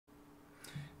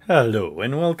Hello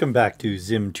and welcome back to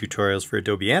ZIM tutorials for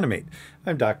Adobe Animate.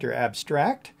 I'm Dr.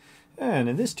 Abstract, and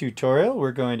in this tutorial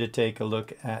we're going to take a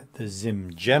look at the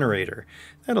ZIM generator.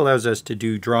 That allows us to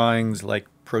do drawings like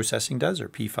processing does, or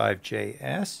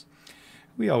P5js.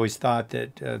 We always thought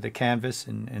that the canvas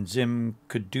and ZIM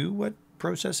could do what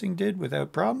processing did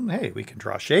without problem. Hey, we can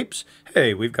draw shapes.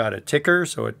 Hey, we've got a ticker,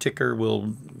 so a ticker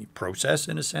will process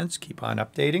in a sense, keep on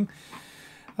updating.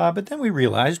 But then we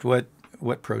realized what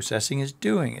processing is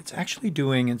doing. It's actually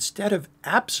doing, instead of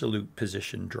absolute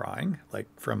position drawing, like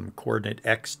from coordinate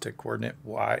x to coordinate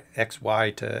y,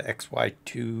 xy to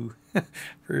xy2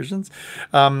 versions,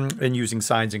 and using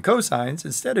sines and cosines,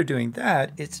 instead of doing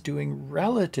that, it's doing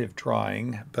relative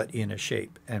drawing, but in a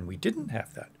shape. And we didn't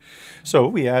have that. So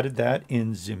we added that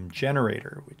in ZIM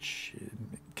generator, which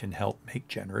can help make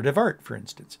generative art, for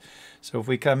instance. So if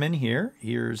we come in here,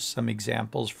 here's some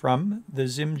examples from the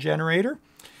ZIM generator.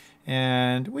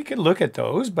 And we can look at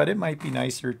those, but it might be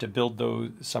nicer to build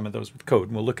some of those with code.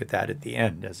 And we'll look at that at the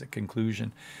end as a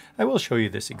conclusion. I will show you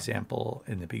this example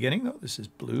in the beginning, though. This is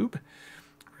Bloob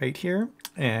right here.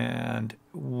 And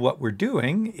what we're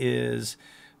doing is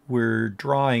we're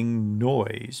drawing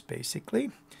noise,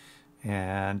 basically.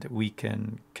 And we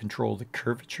can control the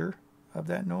curvature of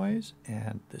that noise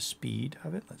and the speed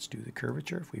of it. Let's do the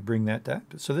curvature if we bring that down.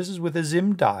 So this is with a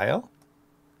ZIM dial.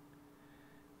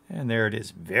 And there it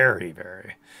is, very.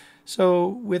 So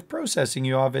with processing,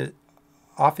 you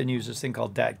often use this thing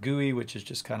called dat GUI, which is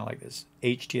just kind of like this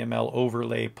HTML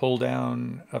overlay pull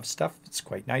down of stuff. It's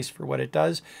quite nice for what it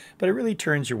does, but it really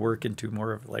turns your work into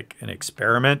more of like an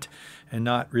experiment and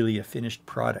not really a finished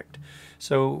product.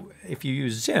 So if you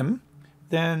use ZIM,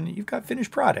 then you've got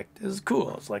finished product. This is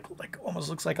cool. It's like almost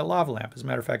looks like a lava lamp. As a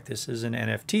matter of fact, this is an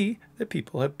NFT that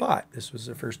people have bought. This was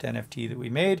the first NFT that we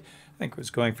made. I think it was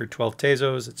going for 12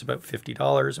 pesos. It's about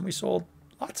 $50, and we sold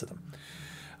lots of them.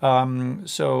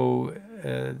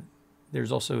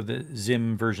 There's also the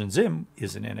ZIM version. ZIM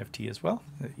is an NFT as well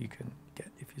that you can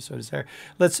get if you so desire.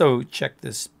 Let's check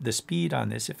the speed on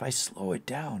this. If I slow it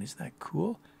down, isn't that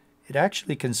cool? It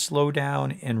actually can slow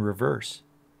down and reverse.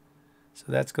 So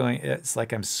that's going, it's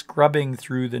like I'm scrubbing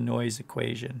through the noise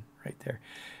equation right there.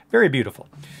 Very beautiful.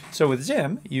 So with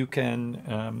ZIM, you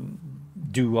can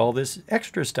do all this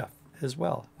extra stuff as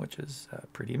well, which is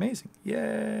pretty amazing.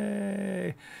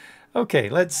 Yay! Okay,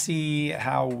 let's see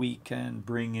how we can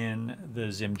bring in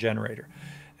the ZIM generator.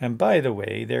 And by the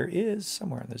way, there is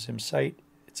somewhere on the ZIM site,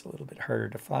 it's a little bit harder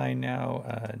to find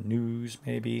now, news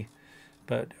maybe,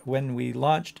 but when we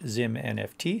launched ZIM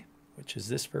NFT, which is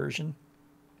this version,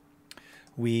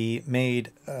 we made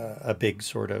a big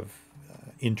sort of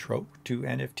intro to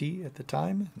NFT at the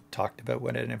time, talked about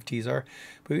what NFTs are,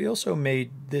 but we also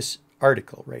made this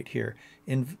article right here,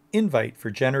 invite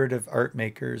for generative art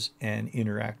makers and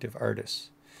interactive artists.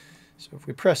 So if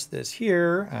we press this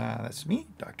here, that's me,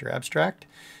 Dr. Abstract,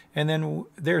 and then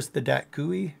there's the dat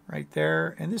GUI right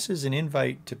there, and this is an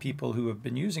invite to people who have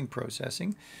been using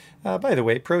processing. By the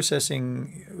way,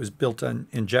 processing was built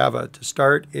in Java to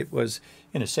start. It was,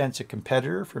 in a sense, a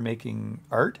competitor for making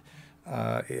art,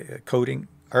 coding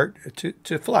art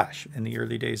to Flash in the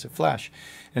early days of Flash.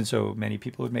 And so many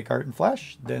people would make art in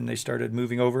Flash. Then they started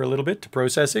moving over a little bit to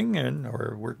processing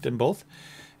or worked in both.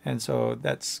 And so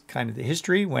that's kind of the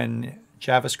history. When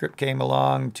JavaScript came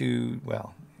along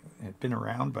well, it had been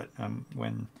around, but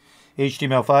when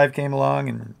HTML5 came along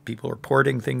and people were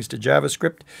porting things to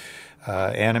JavaScript,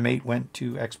 Animate went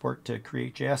to export to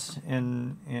Create.js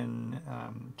in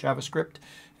JavaScript,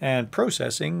 and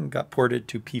processing got ported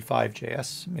to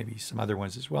P5js, maybe some other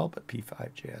ones as well, but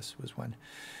P5js was one.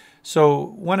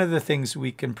 So one of the things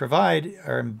we can provide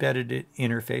are embedded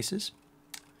interfaces,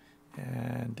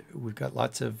 and we've got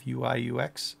lots of UI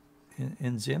UX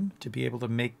in ZIM to be able to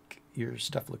make your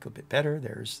stuff look a bit better.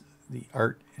 There's the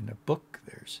art in a book,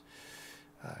 there's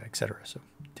etc. So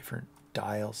different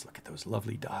dials. Look at those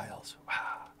lovely dials.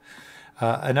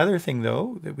 Wow. Another thing,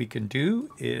 though, that we can do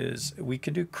is we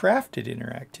can do crafted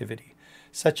interactivity,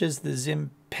 such as the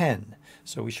ZIM pen.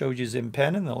 So we showed you ZIM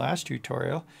pen in the last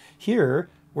tutorial. Here,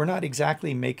 we're not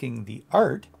exactly making the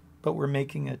art, but we're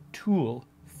making a tool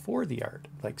for the art.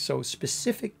 So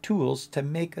specific tools to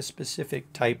make a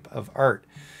specific type of art.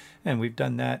 And we've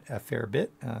done that a fair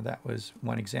bit. That was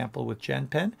one example with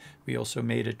GenPen. We also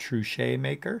made a Truchet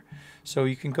maker. So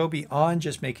you can go beyond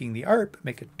just making the art, but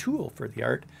make a tool for the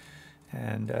art.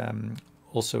 And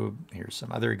also, here's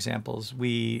some other examples.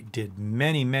 We did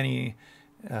many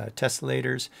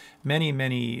tessellators,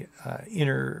 many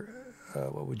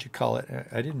what would you call it?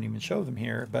 I didn't even show them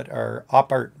here, but our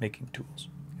op art making tools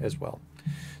as well.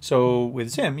 So with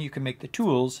ZIM, you can make the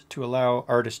tools to allow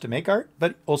artists to make art,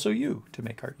 but also you to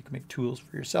make art. You can make tools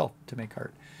for yourself to make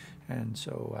art. And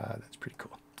so that's pretty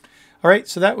cool. All right,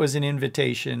 so that was an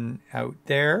invitation out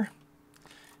there.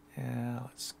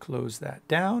 Let's close that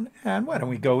down. And why don't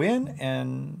we go in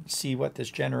and see what this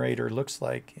generator looks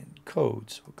like in code.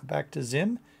 So we'll go back to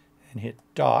ZIM and hit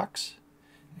Docs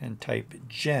and type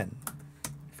gen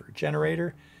for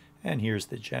generator. And here's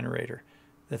the generator.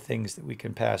 The things that we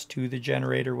can pass to the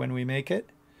generator when we make it.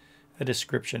 A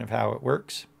description of how it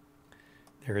works.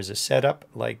 There is a setup,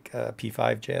 like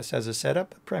P5js has a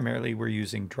setup. Primarily we're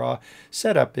using draw.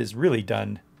 Setup is really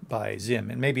done by ZIM,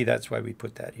 and maybe that's why we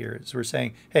put that here. So we're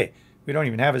saying, hey, we don't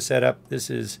even have a setup. This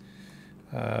is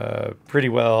pretty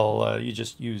well, you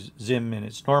just use ZIM in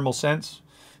its normal sense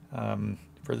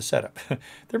for the setup.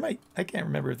 There might, I can't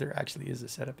remember if there actually is a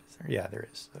setup. Is there? Yeah, there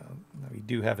is. We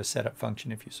do have a setup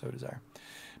function if you so desire.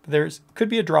 But there's could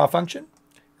be a draw function,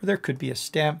 or there could be a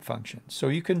stamp function. So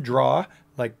you can draw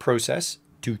like process,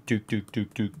 and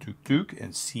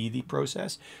see the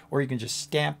process, or you can just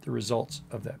stamp the results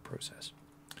of that process.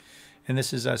 And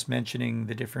this is us mentioning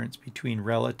the difference between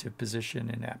relative position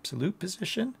and absolute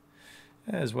position,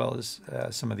 as well as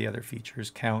some of the other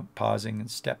features, count, pausing, and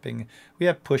stepping. We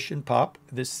have push and pop.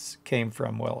 This came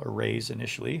from, well, arrays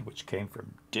initially, which came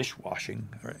from dishwashing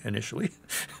initially.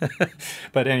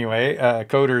 But anyway,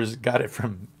 coders got it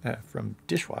from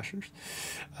dishwashers.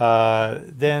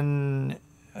 Then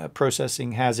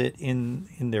processing has it in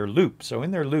their loop. So in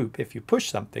their loop, if you push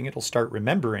something, it'll start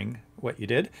remembering what you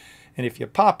did. And if you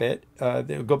pop it,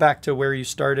 it'll go back to where you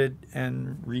started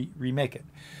and remake it.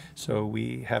 So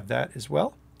we have that as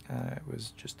well. It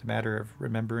was just a matter of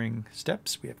remembering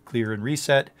steps. We have clear and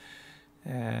reset.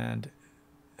 And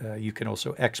you can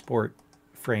also export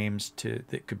frames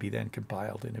that could be then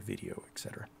compiled in a video,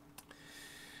 etc.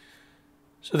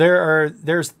 So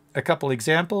there's a couple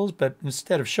examples, but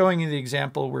instead of showing you the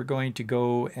example, we're going to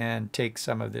go and take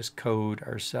some of this code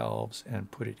ourselves and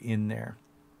put it in there.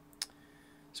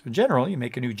 So in general, you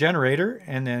make a new generator,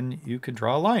 and then you can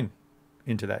draw a line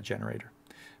into that generator.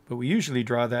 But we usually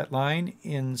draw that line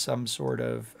in some sort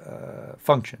of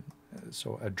function.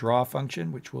 So a draw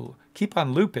function, which will keep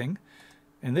on looping.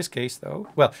 In this case, though,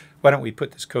 well, why don't we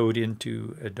put this code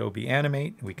into Adobe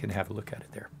Animate, and we can have a look at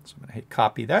it there. So I'm going to hit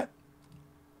copy that.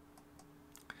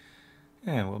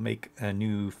 And we'll make a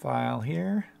new file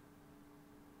here.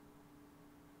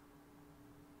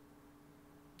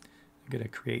 I'm going to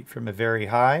create from a very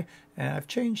high, and I've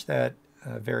changed that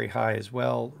very high as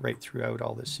well right throughout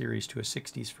all this series to a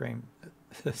 60s frame.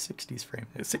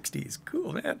 60s,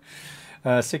 cool, man.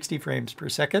 60 frames per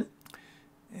second.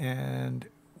 And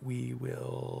we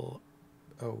will,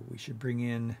 we should bring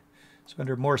in, so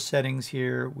under more settings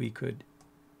here, we could,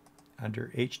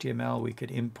 under HTML, we could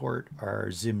import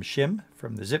our ZIM shim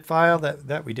from the zip file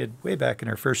that we did way back in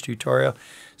our first tutorial.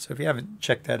 So if you haven't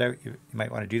checked that out, you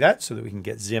might want to do that so that we can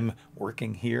get ZIM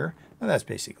working here. And that's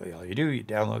basically all you do. You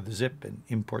download the zip and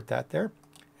import that there,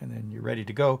 and then you're ready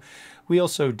to go. We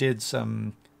also did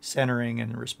some centering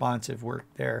and responsive work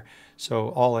there. So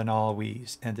all in all, we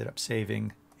ended up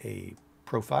saving a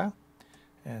profile.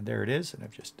 And there it is. And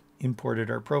I've just imported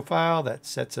our profile. That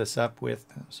sets us up with,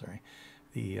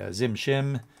 the ZIM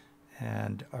shim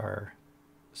and our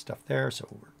stuff there. So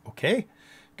we're okay.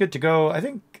 Good to go. I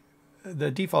think the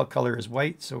default color is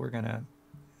white. So we're going to,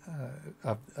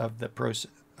 of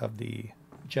the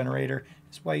generator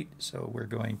is white. So we're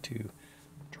going to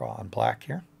draw on black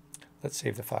here. Let's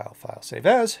save the file. File save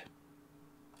as.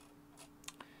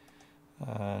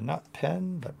 Not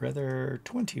pen, but rather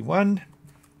 21.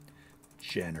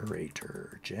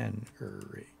 Generator.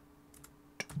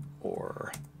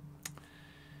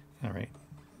 All right,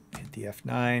 hit the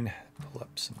F9, pull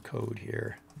up some code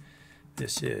here.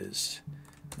 This is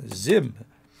ZIM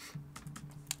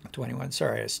 21.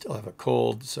 Sorry, I still have a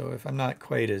cold, so if I'm not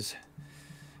quite as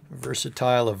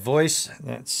versatile a voice,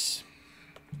 that's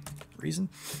the reason.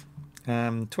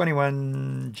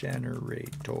 21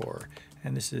 generator,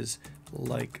 and this is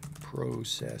like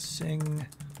processing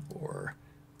or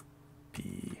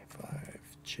P5js.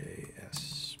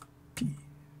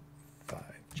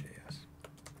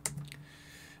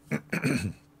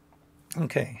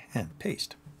 Okay, and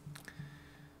paste.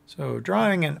 So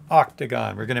drawing an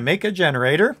octagon, we're going to make a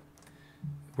generator.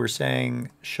 We're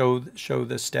saying show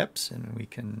the steps, and we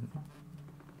can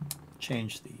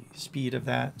change the speed of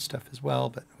that and stuff as well,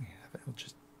 but we'll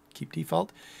just keep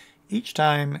default. Each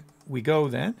time we go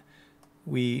then,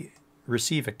 we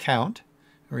receive a count.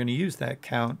 We're going to use that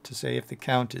count to say if the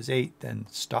count is 8, then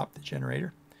stop the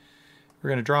generator. We're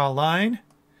going to draw a line.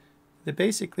 that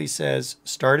basically says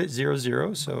start at 0,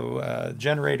 0. So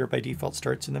generator by default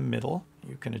starts in the middle.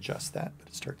 You can adjust that, but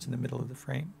it starts in the middle of the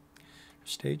frame or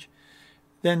stage.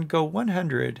 Then go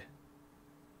 100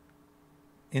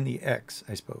 in the X,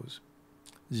 I suppose,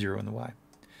 0 in the Y.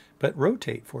 But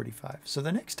rotate 45. So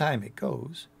the next time it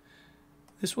goes,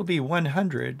 this will be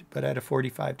 100, but at a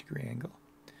 45-degree angle.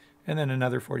 And then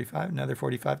another 45, another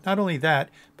 45. Not only that,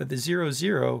 but the 0,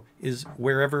 0 is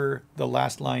wherever the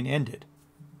last line ended.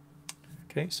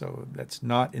 Okay, so that's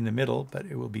not in the middle, but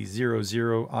it will be 0,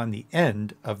 0 on the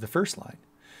end of the first line.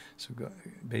 So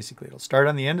basically, it'll start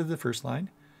on the end of the first line,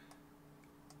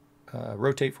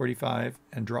 rotate 45,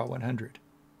 and draw 100.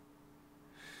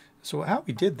 So how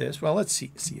we did this, well, let's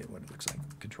see what it looks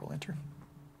like. Control-Enter.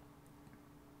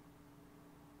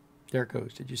 There it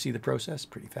goes. Did you see the process?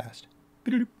 Pretty fast.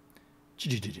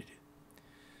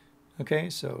 Okay,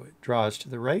 so it draws to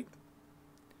the right.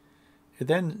 And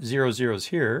then 0, 0 is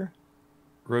here,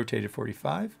 rotated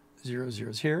 45. 0, 0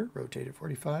 is here, rotated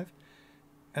 45.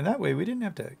 And that way we didn't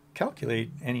have to calculate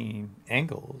any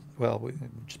angle. Well, we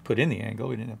just put in the angle.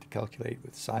 We didn't have to calculate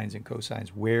with sines and cosines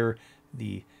where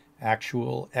the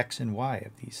actual x and y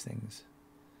of these things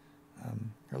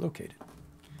are located.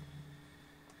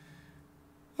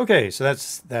 Okay, so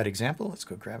that's that example. Let's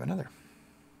go grab another.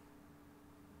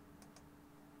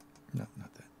 No,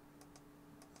 not that.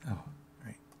 Oh,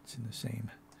 right. It's in the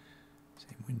same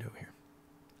window here.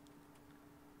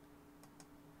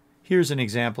 Here's an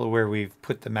example where we've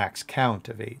put the max count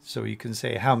of 8. So you can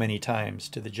say how many times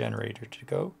to the generator to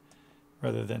go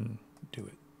rather than do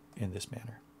it in this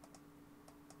manner.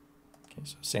 Okay,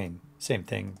 so same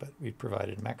thing, but we've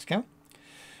provided a max count.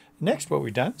 Next, what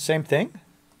we've done, same thing,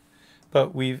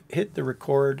 but we've hit the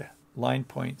record line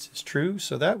points is true.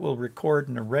 So that will record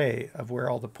an array of where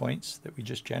all the points that we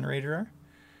just generated are.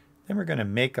 Then we're going to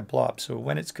make a blob. So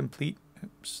when it's complete,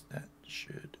 oops, that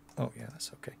should, oh yeah,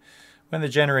 that's okay. When the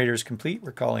generator is complete,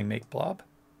 we're calling make blob,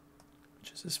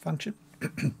 which is this function.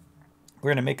 We're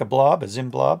going to make a blob, a ZIM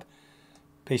blob,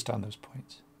 based on those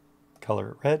points. Color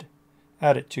it red,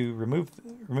 add it to remove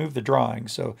the drawing.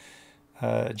 So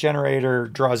generator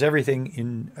draws everything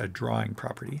in a drawing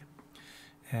property.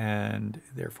 And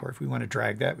therefore, if we want to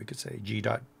drag that, we could say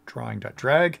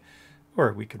g.drawing.drag,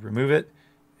 or we could remove it.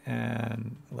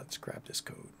 And let's grab this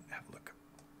code and have a look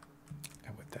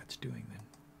at what that's doing then.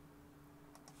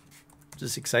 Is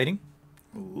this exciting?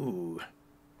 Ooh.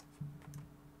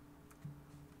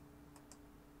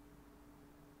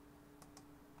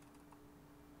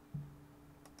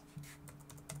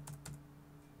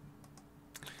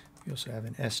 We also have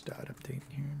an s dot update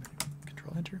here.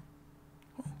 Control-Enter.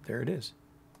 Oh, there it is.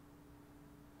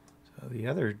 So the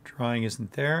other drawing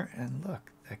isn't there, and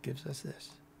look, that gives us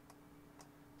this.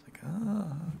 It's like,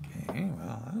 oh, okay,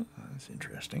 well, that's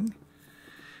interesting.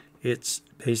 It's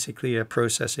basically a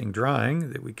processing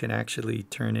drawing that we can actually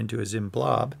turn into a ZIM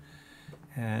blob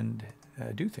and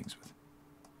do things with.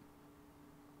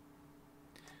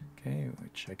 Okay,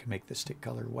 which I can make the stick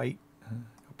color white, no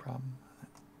problem.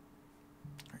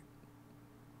 All right.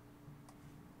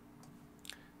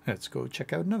 Let's go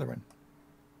check out another one.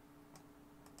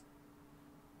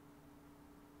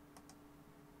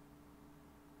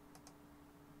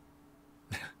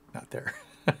 Not there.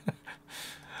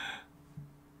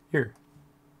 Here.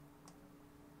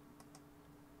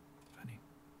 Funny.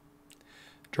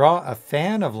 Draw a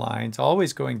fan of lines,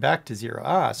 always going back to 0.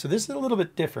 Ah, so this is a little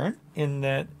bit different in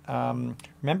that,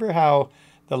 remember how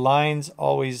the lines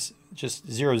always just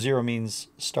 0, 0 means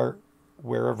start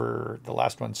wherever the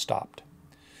last one stopped.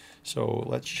 So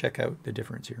let's check out the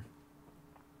difference here.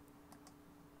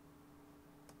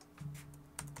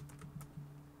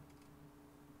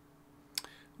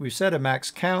 We've set a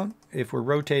max count if we're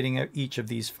rotating at each of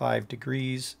these 5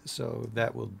 degrees, so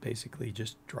that will basically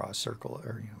just draw a circle,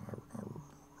 or, or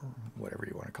whatever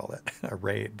you want to call that,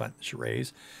 array, a bunch of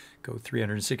arrays, go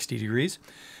 360 degrees.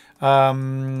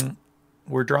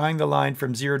 We're drawing the line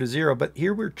from 0 to 0, but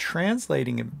here we're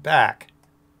translating it back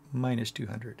minus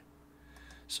 200.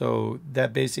 So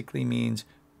that basically means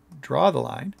draw the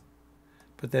line,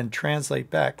 but then translate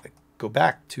back, like go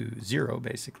back to 0,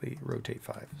 basically, rotate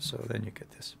 5. So then you get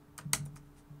this.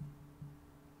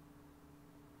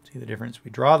 See the difference? We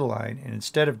draw the line, and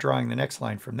instead of drawing the next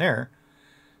line from there,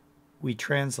 we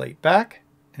translate back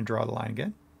and draw the line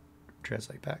again,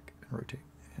 translate back and rotate,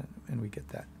 and we get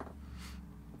that.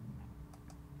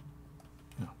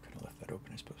 Oh, could have left that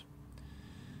open, I suppose.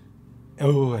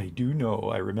 Oh, I do know.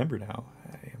 I remember now.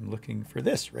 I am looking for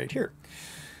this right here.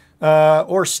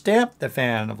 Or stamp the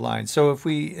fan of lines. So if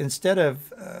we, instead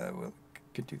of, we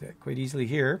could do that quite easily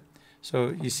here. So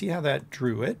you see how that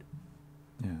drew it?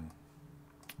 Yeah.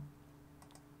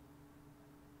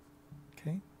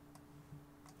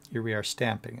 Here we are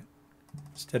stamping it.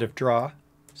 Instead of draw,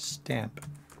 stamp.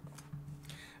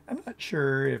 I'm not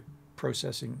sure if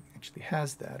processing actually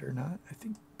has that or not. I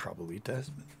think probably it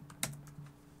does.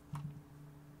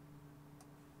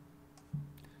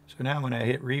 So now when I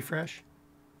hit refresh,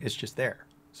 it's just there.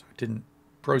 So it didn't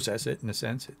process it in a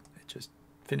sense. It just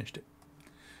finished it.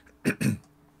 Because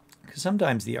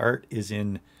sometimes the art is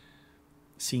in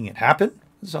seeing it happen.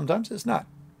 Sometimes it's not.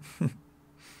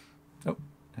 Oh,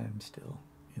 I'm still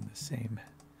in the same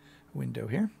window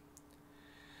here.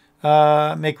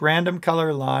 Make random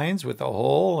color lines with a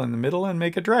hole in the middle and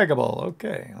make it draggable.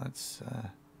 Okay, let's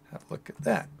have a look at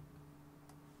that.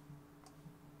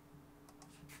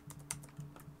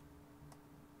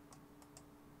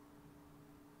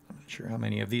 I'm not sure how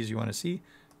many of these you want to see.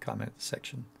 Comment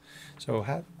section. So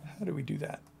how do we do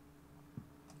that?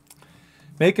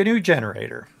 Make a new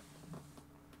generator.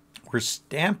 We're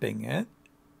stamping it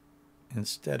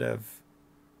instead of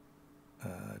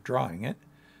drawing it.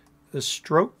 The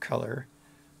stroke color,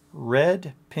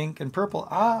 red, pink, and purple.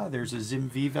 Ah, there's a ZIM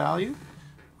V value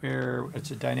where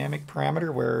it's a dynamic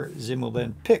parameter where ZIM will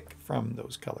then pick from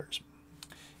those colors.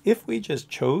 If we just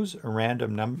chose a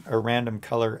random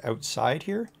color outside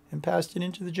here and passed it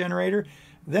into the generator,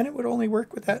 then it would only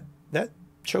work with that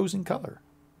chosen color.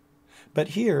 But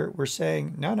here we're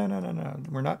saying, no.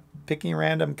 We're not picking a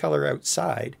random color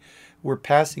outside. We're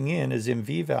passing in a ZIM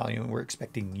V value, and we're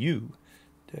expecting you,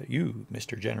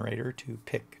 Mr. Generator, to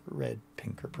pick red,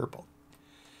 pink, or purple.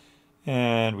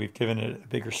 And we've given it a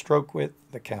bigger stroke width.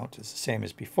 The count is the same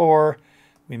as before.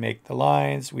 We make the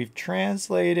lines. We've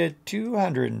translated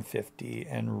 250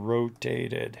 and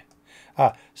rotated.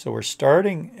 So we're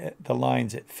starting the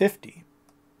lines at 50,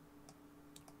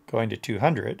 going to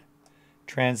 200,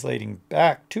 translating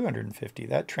back 250.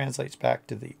 That translates back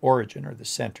to the origin or the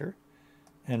center,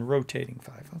 and rotating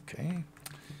 5. Okay.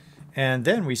 And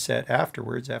then we set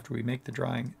afterwards, after we make the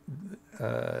drawing,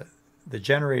 the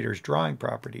generator's drawing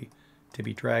property to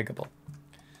be draggable.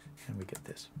 And we get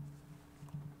this.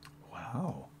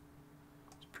 Wow.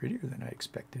 It's prettier than I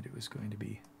expected it was going to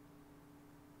be.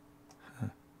 Huh.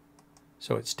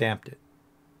 So it stamped it.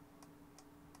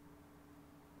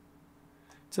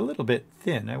 It's a little bit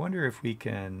thin. I wonder if we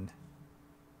can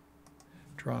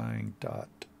drawing dot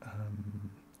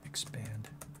expand.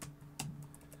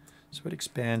 So what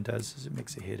expand does is it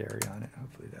makes a hit area on it.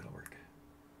 Hopefully that'll work.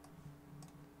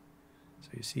 So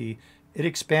you see it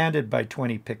expanded by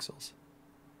 20 pixels.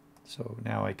 So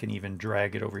now I can even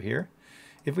drag it over here.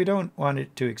 If we don't want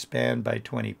it to expand by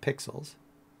 20 pixels,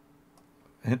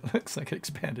 it looks like it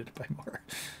expanded by more.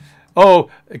 Oh,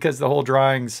 because the whole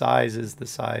drawing size is the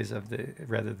size of the,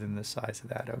 rather than the size of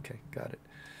that. Okay, got it.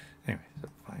 Anyway, so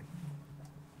fine.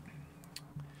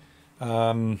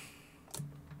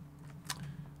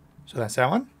 So that's that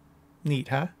one. Neat,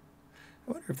 huh?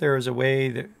 I wonder if there is a way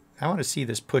that, I want to see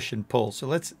this push and pull. So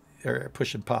let's, or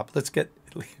push and pop. Let's get,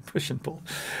 push and pull.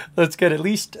 Let's get at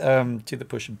least to the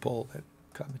push and pull.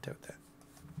 Comment out that.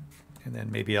 And then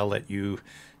maybe I'll let you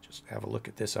just have a look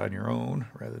at this on your own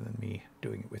rather than me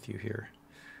doing it with you here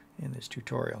in this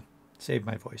tutorial. Save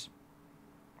my voice.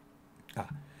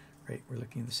 Right, we're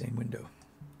looking at the same window.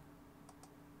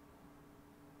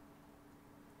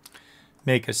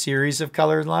 Make a series of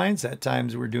colored lines. At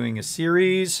times we're doing a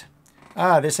series.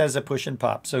 This has a push and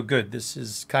pop. So good. This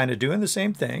is kind of doing the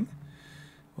same thing.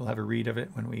 We'll have a read of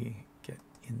it when we get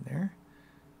in there.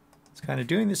 It's kind of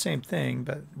doing the same thing,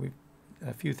 but we've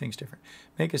a few things different.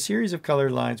 Make a series of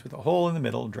colored lines with a hole in the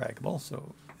middle, draggable.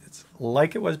 So it's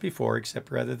like it was before, except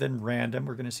rather than random,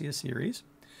 we're going to see a series.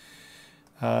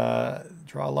 Draw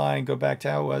a line, go back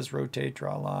to how it was, rotate,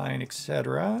 draw a line,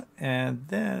 etc. And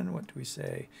then what do we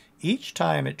say? Each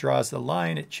time it draws the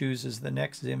line, it chooses the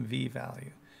next ZIM V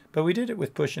value. But we did it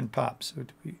with push and pop. So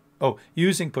do we,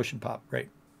 using push and pop, right?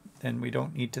 Then we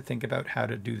don't need to think about how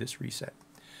to do this reset.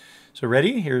 So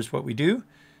ready? Here's what we do.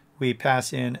 We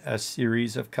pass in a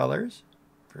series of colors.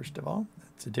 First of all,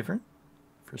 that's a different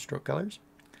for stroke colors.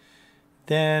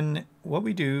 Then what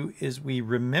we do is we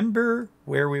remember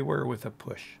where we were with a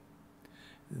push.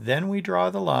 Then we draw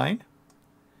the line.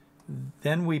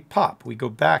 Then we pop. We go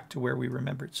back to where we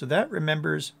remembered. So that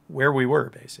remembers where we were,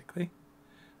 basically.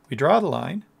 We draw the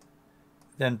line.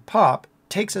 Then pop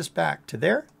takes us back to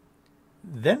there.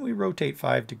 Then we rotate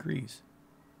 5 degrees.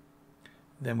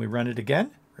 Then we run it again.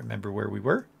 Remember where we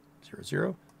were. 0,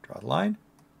 0, draw the line,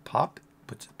 pop,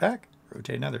 puts it back,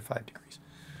 rotate another 5 degrees.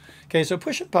 Okay, so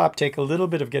push and pop take a little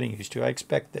bit of getting used to. I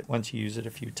expect that once you use it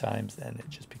a few times, then it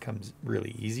just becomes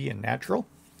really easy and natural.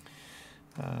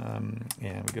 And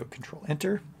we go Control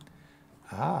Enter.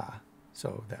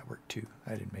 So that worked too.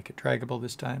 I didn't make it draggable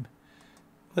this time.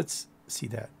 Let's see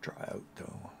that draw out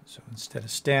though. So instead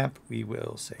of stamp, we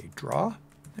will say draw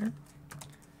there.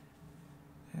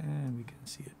 And we can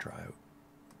see it draw out.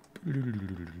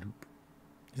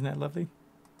 Isn't that lovely?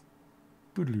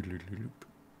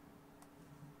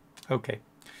 Okay.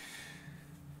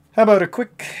 How about a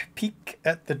quick peek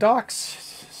at the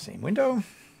docs? Same window.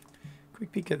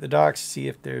 Quick peek at the docs, see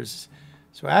if there's...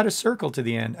 So add a circle to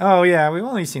the end. Oh yeah, we've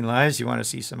only seen lines. You want to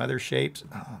see some other shapes?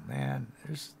 Oh man,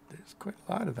 there's quite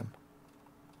a lot of them.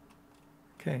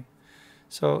 Okay,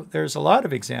 so there's a lot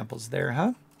of examples there,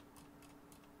 huh?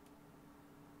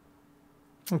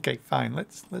 Okay, fine.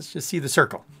 Let's just see the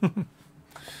circle.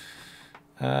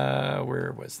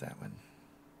 Where was that one?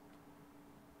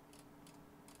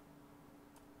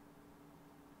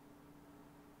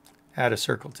 Add a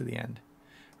circle to the end.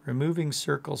 Removing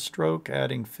circle stroke,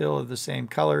 adding fill of the same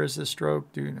color as the stroke.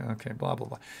 Okay, blah, blah,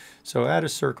 blah. So add a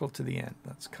circle to the end.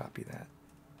 Let's copy that.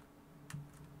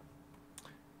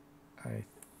 I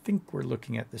think we're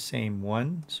looking at the same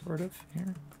one, sort of,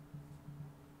 here.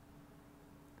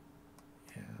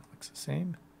 Yeah, it looks the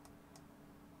same.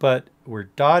 But we're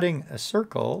dotting a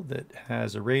circle that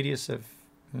has a radius of,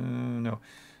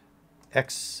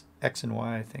 x and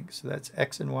y, I think. So that's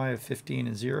x and y of 15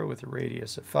 and 0 with a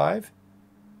radius of 5.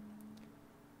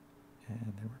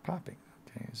 And then we're popping.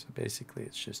 Okay, so basically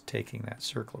it's just taking that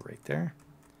circle right there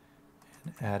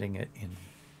and adding it in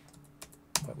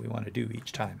what we want to do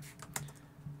each time.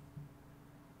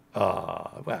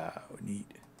 Ah, wow, neat.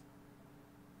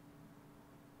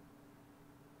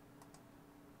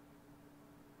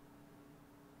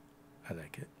 I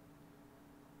like it.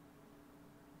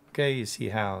 Okay, you see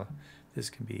how this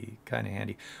can be kind of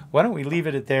handy. Why don't we leave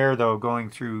it at there, though, going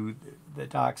through the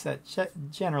docs. That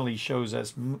generally shows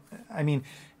us, I mean,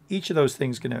 each of those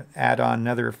things is going to add on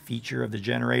another feature of the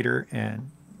generator,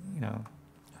 and, you know,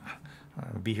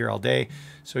 I'll be here all day.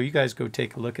 So you guys go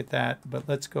take a look at that, but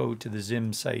let's go to the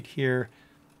ZIM site here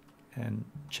and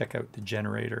check out the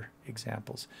generator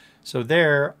examples. So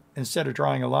there, instead of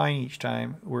drawing a line each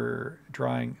time, we're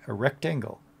drawing a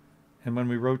rectangle. And when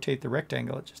we rotate the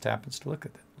rectangle, it just happens to look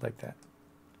at it like that.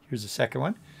 Here's the second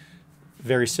one.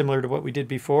 Very similar to what we did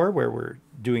before, where we're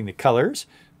doing the colors,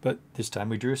 but this time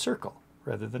we drew a circle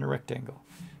rather than a rectangle.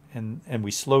 And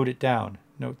we slowed it down.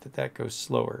 Note that that goes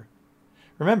slower.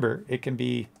 Remember, it can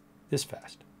be this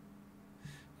fast.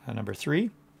 Number 3.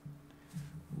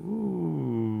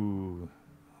 Ooh.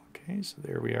 Okay, so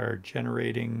there we are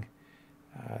generating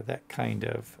that kind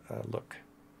of look.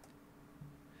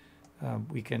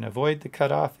 We can avoid the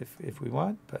cutoff if we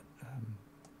want, but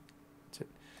that's it.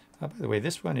 By the way,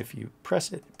 this one, if you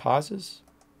press it, it pauses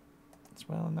as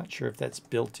well. I'm not sure if that's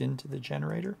built into the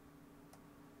generator.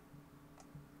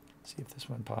 Let's see if this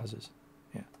one pauses.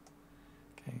 Yeah.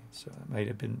 Okay, so it might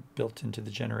have been built into the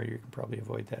generator. You can probably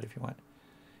avoid that if you want.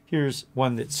 Here's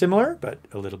one that's similar, but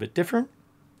a little bit different.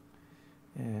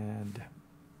 And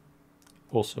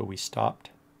also we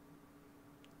stopped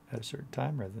at a certain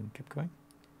time rather than kept going.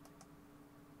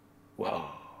 Whoa.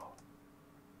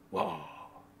 Whoa.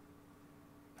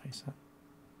 Nice, huh?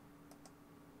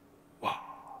 Whoa.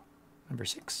 Number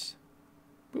 6.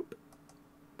 Boop.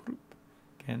 Boop.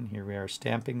 Again, here we are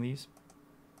stamping these.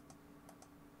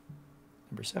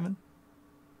 Number 7.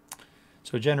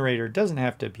 So generator doesn't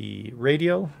have to be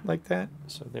radial like that.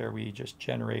 So there we just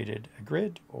generated a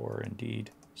grid, or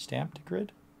indeed stamped a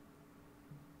grid,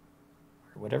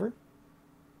 or whatever.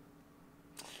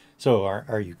 So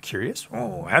are you curious?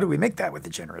 Oh, how do we make that with the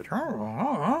generator?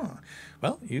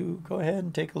 Well, you go ahead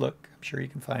and take a look. I'm sure you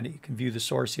can find it. You can view the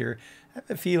source here. I have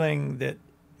a feeling that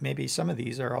maybe some of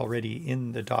these are already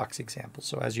in the docs example.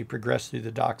 So as you progress through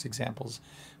the docs examples,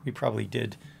 we probably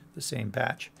did the same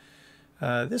batch.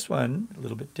 This one, a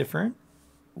little bit different.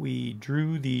 We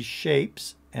drew these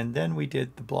shapes, and then we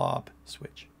did the blob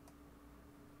switch.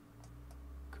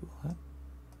 Cool, huh?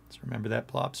 Let's remember that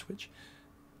blob switch.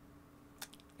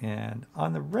 And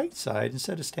on the right side,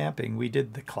 instead of stamping, we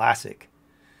did the classic.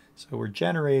 So we're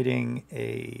generating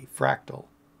a fractal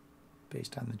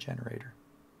based on the generator.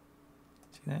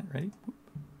 See that? Ready?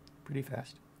 Pretty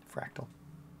fast. Fractal.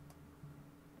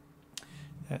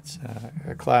 That's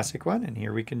a classic one. And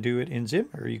here we can do it in ZIM,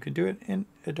 or you can do it in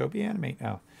Adobe Animate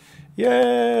now.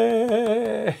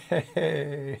 Yay!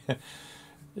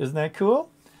 Isn't that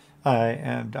cool? I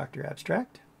am Dr.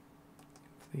 Abstract.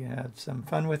 Hopefully you had some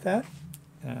fun with that.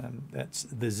 That's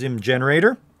the ZIM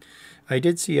generator. I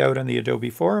did see out on the Adobe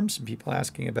forums some people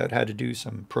asking about how to do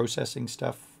some processing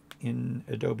stuff in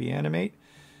Adobe Animate.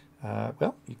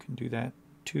 Well, you can do that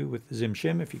too with the ZIM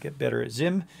shim. If you get better at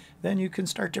ZIM, then you can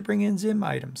start to bring in ZIM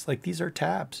items. Like these are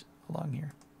tabs along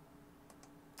here.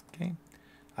 Okay,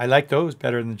 I like those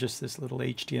better than just this little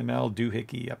HTML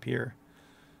doohickey up here.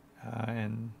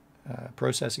 And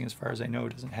processing, as far as I know,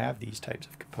 doesn't have these types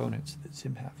of components that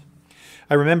ZIM have.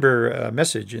 I remember a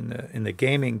message in the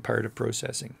gaming part of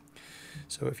processing.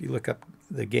 So if you look up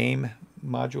the game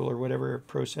module or whatever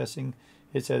processing,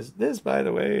 it says, this, by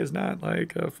the way, is not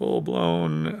like a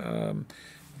full-blown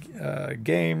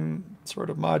game sort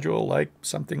of module like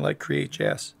something like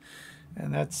Create.js.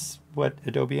 And that's what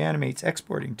Adobe Animate's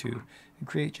exporting to. And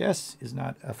Create.js is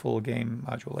not a full game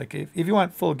module. Like if you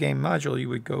want full game module, you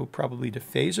would go probably to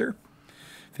Phaser.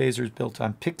 Phaser is built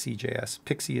on P5js.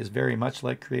 Pixie is very much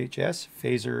like Create.js.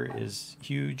 Phaser is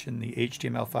huge in the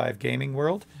HTML5 gaming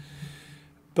world.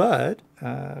 But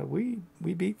we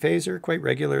beat Phaser quite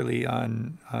regularly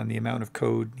on the amount of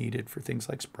code needed for things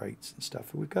like sprites and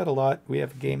stuff. We've got a lot. We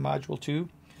have a game module too.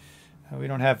 We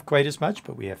don't have quite as much,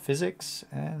 but we have physics,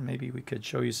 and maybe we could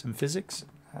show you some physics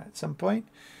at some point.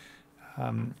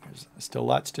 There's still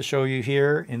lots to show you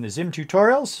here in the ZIM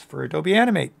tutorials for Adobe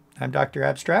Animate. I'm Dr.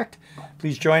 Abstract.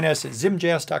 Please join us at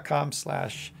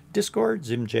zimjs.com/discord,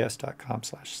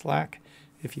 zimjs.com/slack.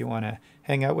 If you want to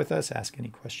hang out with us, ask any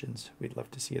questions. We'd love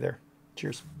to see you there.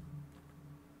 Cheers.